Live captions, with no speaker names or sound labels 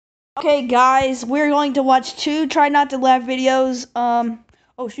Okay, guys, we're going to watch 2 try not to laugh videos.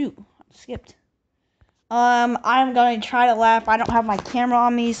 Oh shoot, skipped. I'm gonna try to laugh. I don't have my camera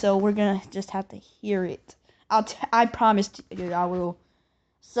on me, so we're gonna just have to hear it. I promise you, I will.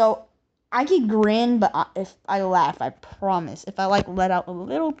 So I can grin, but if I laugh, I promise. If I let out a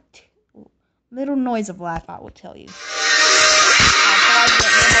little noise of laugh, I will tell you.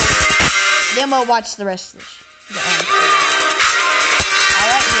 Then we'll watch the rest of this.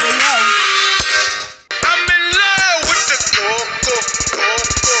 Alright, here we go. I'm in love with the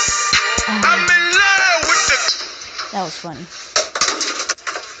I'm in love with the. That was funny.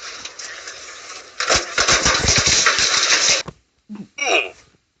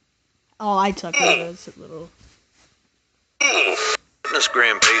 Oh, I took those little. Fitness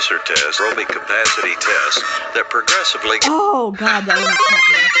gram pacer test, aerobic capacity test that progressively. Oh God, that one cut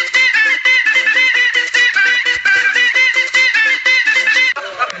me.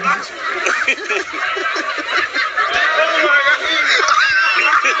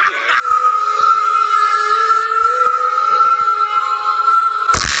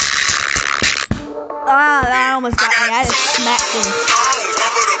 Ah, that almost got me. I just smacked him.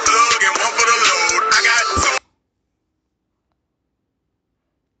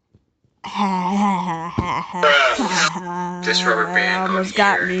 This rubber band almost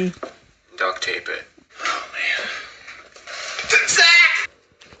got me. Duct tape it. Oh man.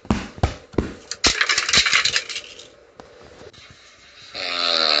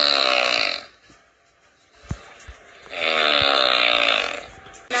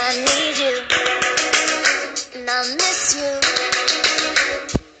 I need you, and I miss you.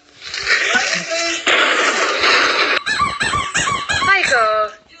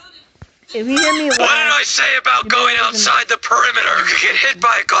 Michael. If you hear me laugh, What did I say about going outside the perimeter? Could get hit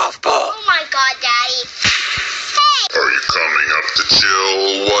by a golf ball. Oh my God, Daddy. Are you coming up to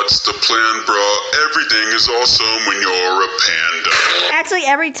chill? What's the plan, bro? Everything is awesome when you're a panda. Actually,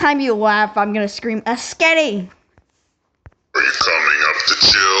 every time you laugh, I'm gonna scream esketit. Are you coming up to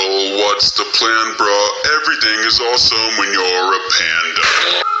chill? What's the plan, bro? Everything is awesome when you're a panda.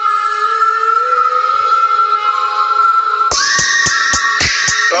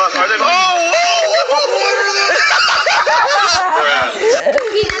 Are they?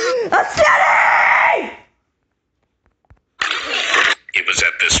 Esketit! It was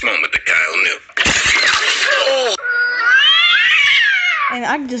at this moment that Kyle knew. And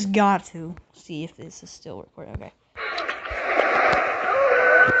I just got to see if this is still recording. Okay.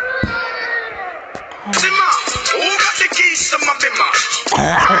 Who got the keys to my bimmer?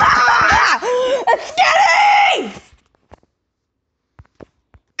 Esketit!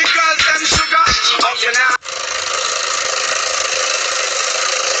 Girls and sugar. Okay now.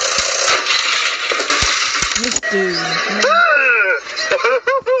 This dude.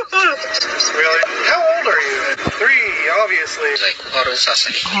 Really? How old are you? 3, obviously.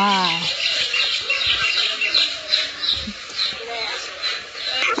 Hi.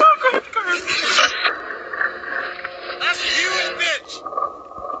 That's you, bitch.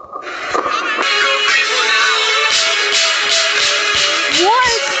 What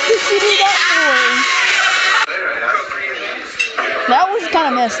did you do that for? That was kind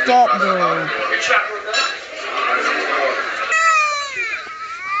of messed up, though.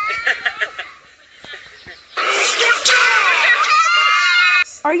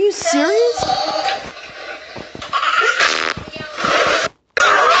 Are you serious?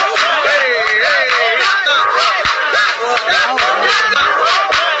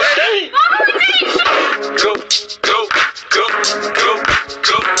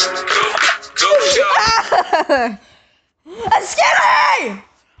 Esketit!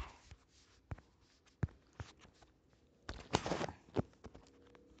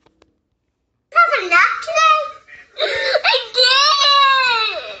 Have a nap today? I did!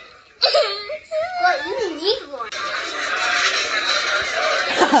 Well, you need one.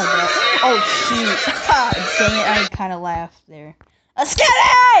 Oh shoot. Dang it, I kind of laughed there.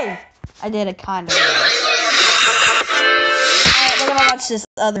 Esketit! I did a kind of laugh. Alright, we're gonna watch this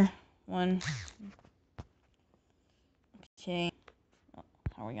other one. Okay.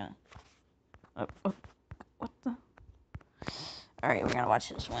 How are we gonna... Oh, what the... Alright, we're gonna watch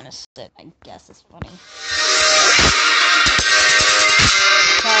this one instead. I guess it's funny.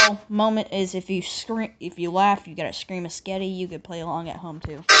 So, moment is if you laugh, you gotta scream esketit. You could play along at home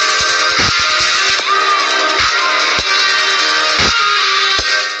too.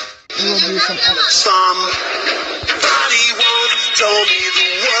 We will do some. Somebody once told me the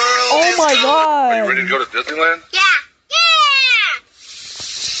world. Oh my God! Are you ready to go to Disneyland? Yeah! Yeah!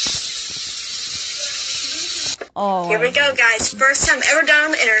 Oh. Here we go, guys. First time ever done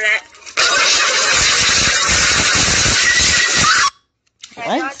on the internet.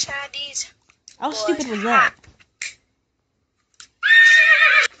 Have y'all tried these? How stupid was that?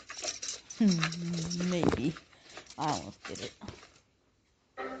 Maybe. I almost did it.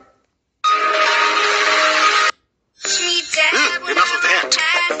 Enough of that.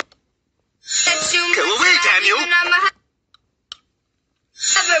 Go away, damn you!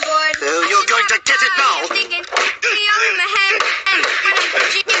 You're going to get it now!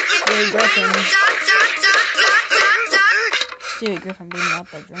 Stewie Griffin. Stewie Griffin beating out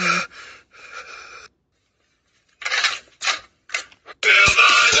that dream.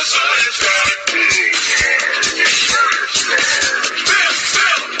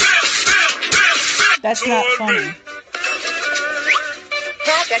 That's not funny.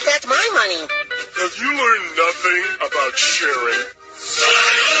 Patrick, that's my money. Have you learned nothing about sharing?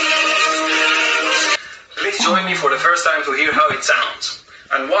 Please join me for the first time to hear how it sounds.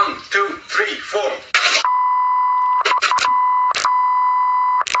 And 1, 2, 3, 4.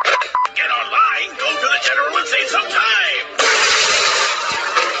 Get online, go to the general and save some time!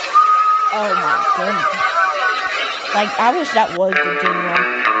 Oh my goodness. Like, I wish that was the general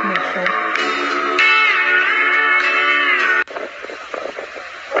commercial.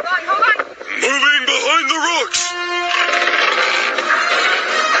 Hold on. Moving behind the rocks!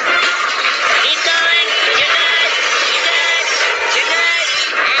 Keep going. You're good.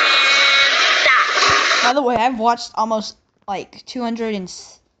 And stop. By the way, I've watched almost like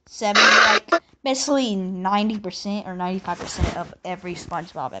 270, like basically 90% or 95% of every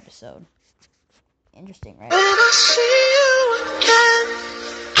SpongeBob episode. Interesting, right?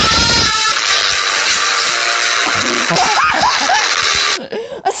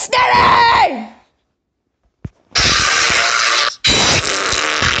 A steady!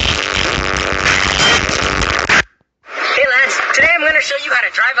 Hey lads, today I'm going to show you how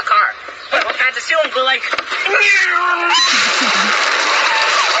to drive a car. All kinds of steering glue like...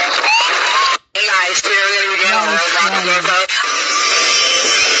 Hey guys, here we go.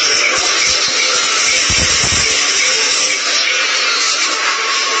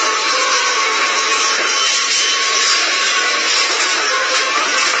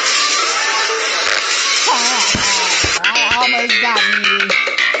 Almost got me.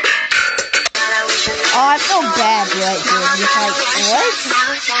 Oh, I feel bad right here. Just like, what?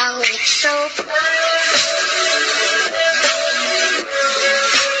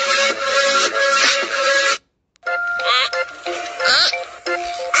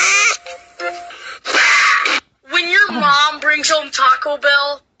 When your mom brings home Taco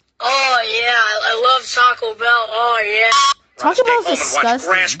Bell, oh yeah, I love Taco Bell. Oh yeah. Taco Bell's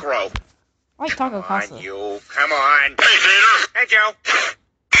disgusting. Grass grow. I like Taco Casa. You, come on. Hey, Peter. Hey, Joe.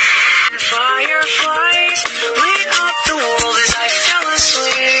 Fireflies lit up the world as I fell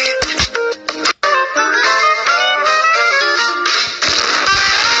asleep.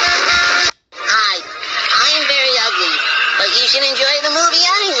 Hi, I'm very ugly, but you should enjoy the movie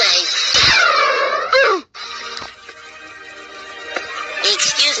anyway.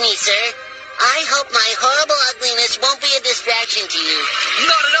 Excuse me, sir. I hope my horrible ugliness won't be a distraction to you.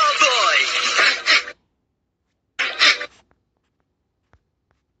 Not at all, boy.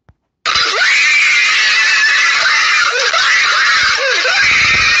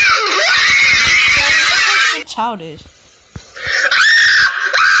 Childish.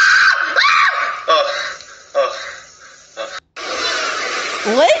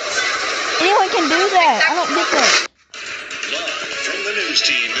 What? Anyone can do that. I don't get that. Live from the news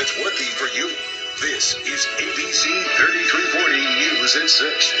team that's working for you, this is ABC 3340 News at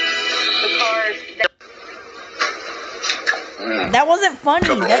 6. That wasn't funny.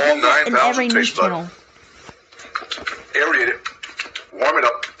 Cover That all was in 9,000 every news taste buds. channel. Aerate it. Warm it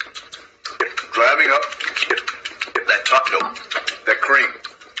up. Driving up. Get that top note. That cream.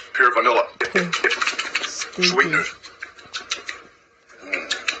 Pure vanilla. Sweeteners.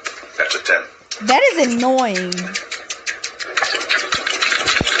 That's a 10. That is annoying.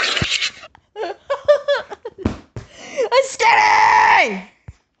 A steady!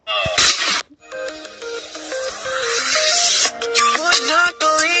 You would not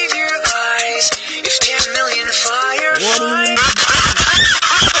believe your eyes if 10 million fireflies.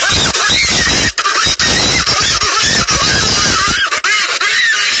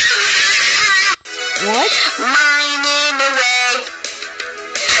 What? My name away.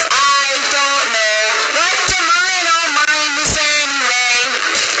 I don't know what tomorrow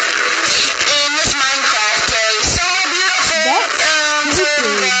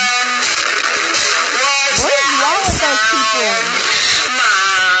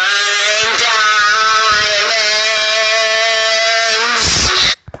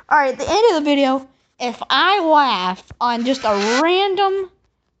Alright, at the end of the video, if I laugh on just a random...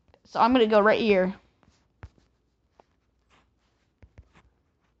 So I'm going to go right here.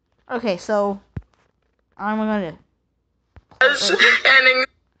 Okay, so I'm going to...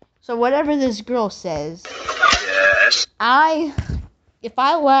 So whatever this girl says, Yes. if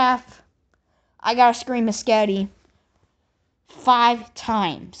I laugh, I gotta scream esketit 5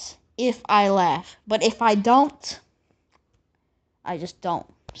 times if I laugh. But if I don't, I just don't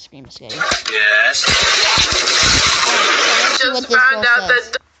scream esketit. Yes. Let's see what this girl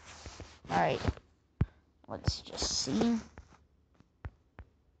says. Alright, let's just see.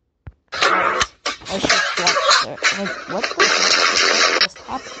 Let's just watch there. What the heck just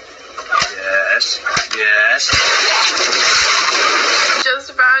happened? Yes. Yes.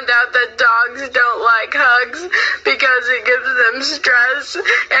 Just found out that dogs don't like hugs because it gives them stress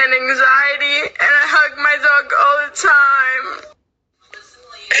and anxiety, and I hug my dog all the time.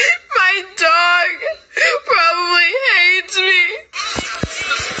 My dog probably hates me.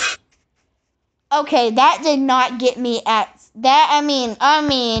 Okay, that did not get me at that. I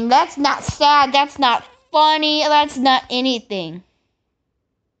mean, that's not sad. That's not funny. That's not anything.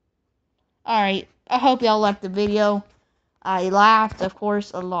 Alright, I hope y'all liked the video. I laughed, of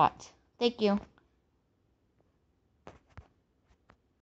course, a lot. Thank you.